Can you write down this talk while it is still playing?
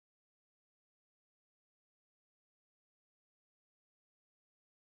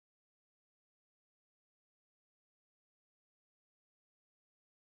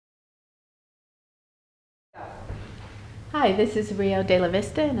Hi, this is Rio de la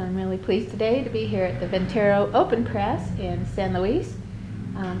Vista, and I'm really pleased today to be here at the Ventero Open Press in San Luis,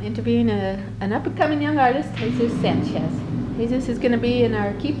 interviewing an up-and-coming young artist, Jesus Sanchez. Jesus is going to be in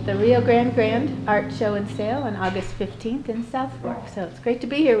our Keep the Rio Grande Art Show and Sale on August 15th in South Fork. So it's great to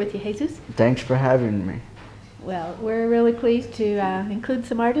be here with you, Jesus. Thanks for having me. Well, we're really pleased to include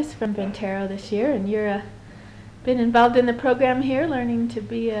some artists from Ventero this year, and you're been involved in the program here, learning to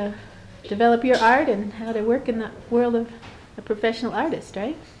be develop your art and how to work in the world of a professional artist,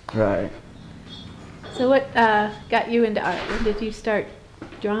 right? Right. So what got you into art? When did you start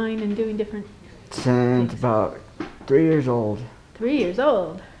drawing and doing different Since things? about 3 years old. 3 years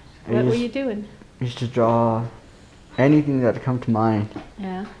old. What were you doing? Used to draw anything that come to mind.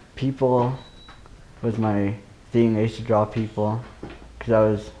 Yeah. People was my thing. I used to draw people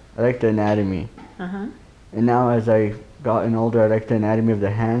because I liked the anatomy. Uh-huh. And now as I gotten older, I like the anatomy of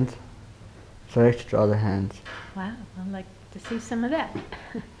the hands. So I like to draw the hands. Wow, I'd like to see some of that.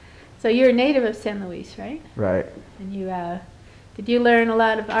 So you're a native of San Luis, right? Right. And you did you learn a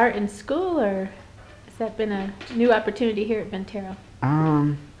lot of art in school, or has that been a new opportunity here at Ventero?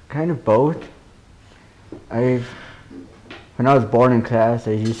 Kind of both. When I was born in class,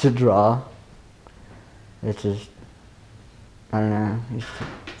 I used to draw. It's just, I don't know.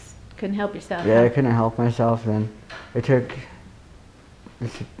 Couldn't help yourself. Yeah, huh? I couldn't help myself. Then I took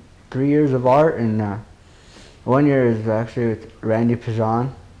 3 years of art, and 1 year is actually with Randy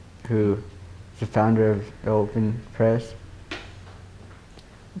Pizan, who is the founder of the Open Press.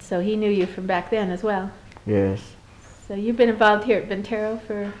 And so he knew you from back then as well. Yes. So you've been involved here at Ventero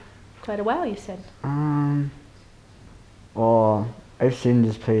for quite a while, you said. Well, I've seen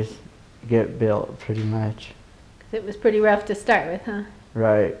this place get built pretty much. 'Cause it was pretty rough to start with, huh?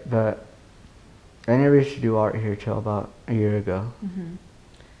 Right, but I never used to do art here till about a year ago. Mm-hmm.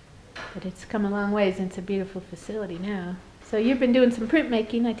 But it's come a long ways, and it's a beautiful facility now. So you've been doing some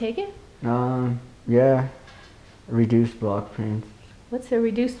printmaking, I take it? Yeah, reduced block prints. What's a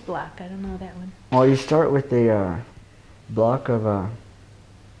reduced block? I don't know that one. Well, you start with a block of I'm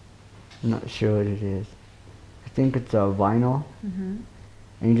not sure what it is. I think it's a vinyl, Mm-hmm.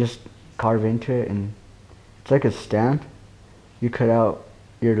 and you just carve into it, and it's like a stamp. You cut out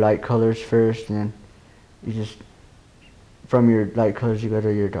your light colors first, and then you just, from your light colors, you go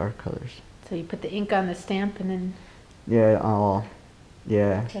to your dark colors. So you put the ink on the stamp and then Yeah.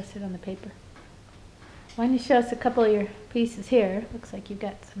 press it on the paper. Why don't you show us a couple of your pieces here? Looks like you've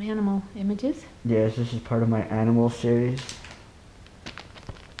got some animal images. Yes, this is part of my animal series.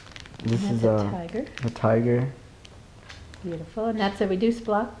 This And is that's a tiger. a tiger. Beautiful. And that's a reduced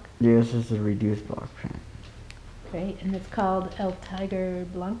block. Yes, this is a reduced block print. Great. And it's called El Tiger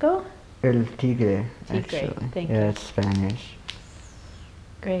Blanco. El tigre, Tigre, actually. thank Yeah, you. it's Spanish.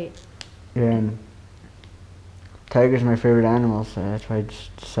 Great. Yeah, and tiger's my favorite animal, so that's why I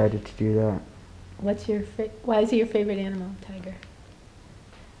just decided to do that. Why is it your favorite animal, tiger?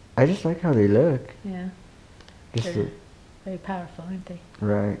 I just like how they look. Yeah. Just They're very powerful, aren't they?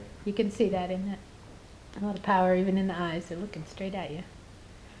 right. You can see that in that. A lot of power even in the eyes. They're looking straight at you.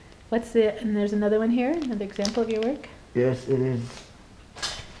 And there's another one here, another example of your work. Yes, it is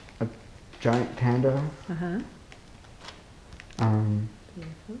a giant panda. Uh-huh. Um,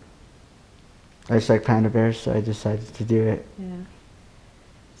 Beautiful. I just like panda bears, so I decided to do it. Yeah.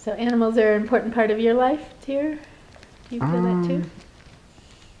 So animals are an important part of your life here? Do you feel that too?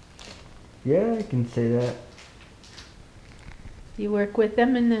 Yeah, I can say that. You work with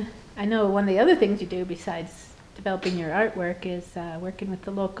them, and I know one of the other things you do besides developing your artwork is working with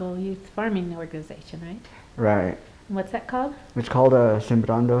the local youth farming organization, right? Right. And what's that called? It's called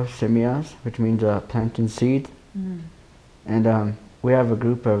Sembrando Semillas, which means planting seed. Mm. And we have a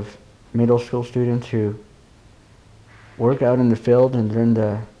group of middle school students who work out in the field and learn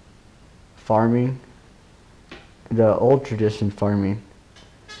the farming, the old tradition farming.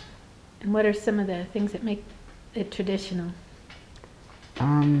 And what are some of the things that make it traditional?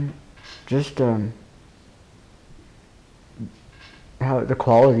 Just how the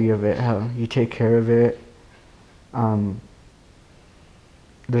quality of it, how you take care of it.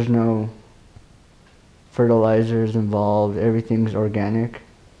 There's no fertilizers involved. Everything's organic.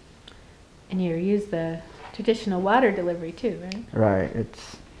 And you use the traditional water delivery too, right? Right.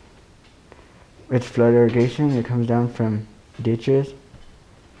 It's flood irrigation. It comes down from ditches,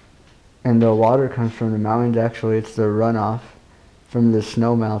 and the water comes from the mountains. Actually, it's the runoff from the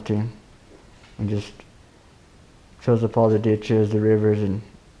snow melting, and just fills up all the ditches, the rivers, and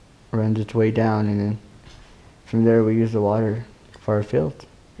runs its way down. And then from there, we use the water for our fields.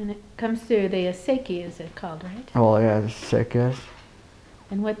 And it comes through the acequia, is it called, right? Oh yeah, the Sanchez.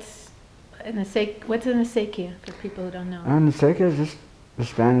 And what's What's an acequia for people who don't know? And acequia is just the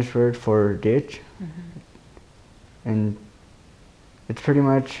Spanish word for ditch. And it's pretty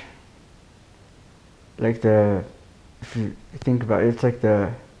much like if you think about it, it's like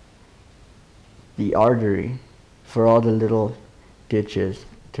the artery for all the little ditches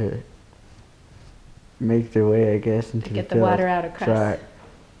to make their way, I guess, into to get the the field. water out across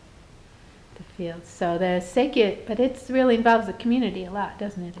the fields. So the acequia, but it really involves the community a lot,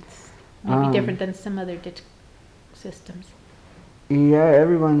 doesn't it? It's maybe different than some other ditch systems. Yeah,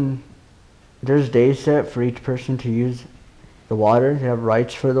 there's days set for each person to use the water. They have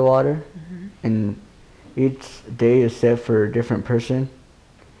rights for the water, and each day is set for a different person,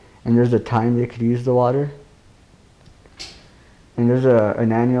 and there's a time they could use the water. And there's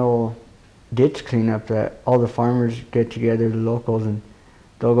an annual ditch cleanup that all the farmers get together, the locals, and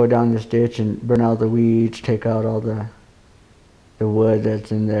they'll go down this ditch and burn out the weeds, take out all the wood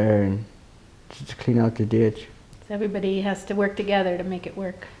that's in there, and just clean out the ditch. So everybody has to work together to make it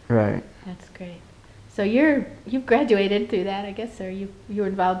work. Right. That's great. So you've graduated through that, I guess, or you were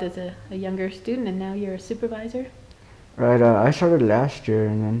involved as a younger student, and now you're a supervisor? Right. I started last year,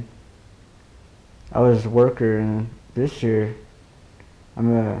 and then I was a worker, and this year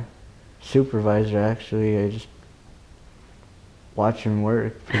I'm a supervisor. Actually, I just watch him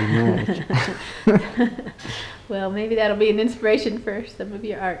work pretty much. Well, maybe that'll be an inspiration for some of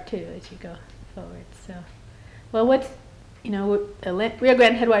your art too as you go forward. So, well, the Rio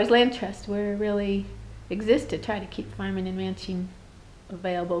Grande Headwaters Land Trust, we really exist to try to keep farming and ranching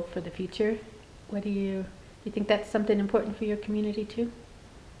available for the future. Do you think that's something important for your community too?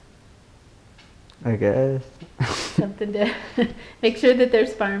 I guess. Something to make sure that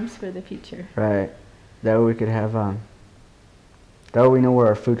there's farms for the future. Right. That way we could have, that way we know where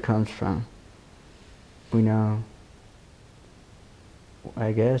our food comes from. We know,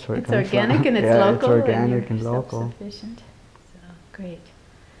 I guess, where it comes from. It's organic and it's yeah, local. It's organic and local. Self-sufficient. So, great.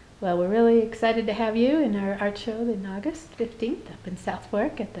 Well, we're really excited to have you in our art show on August 15th up in South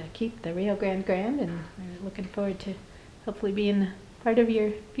Fork at the Keep, the Rio Grande Grand, and we're looking forward to hopefully being part of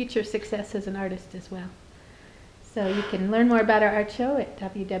your future success as an artist as well. So you can learn more about our art show at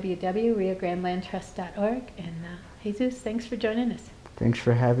www.riograndelandtrust.org. And Jesus, thanks for joining us. Thanks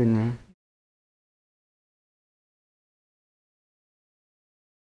for having me.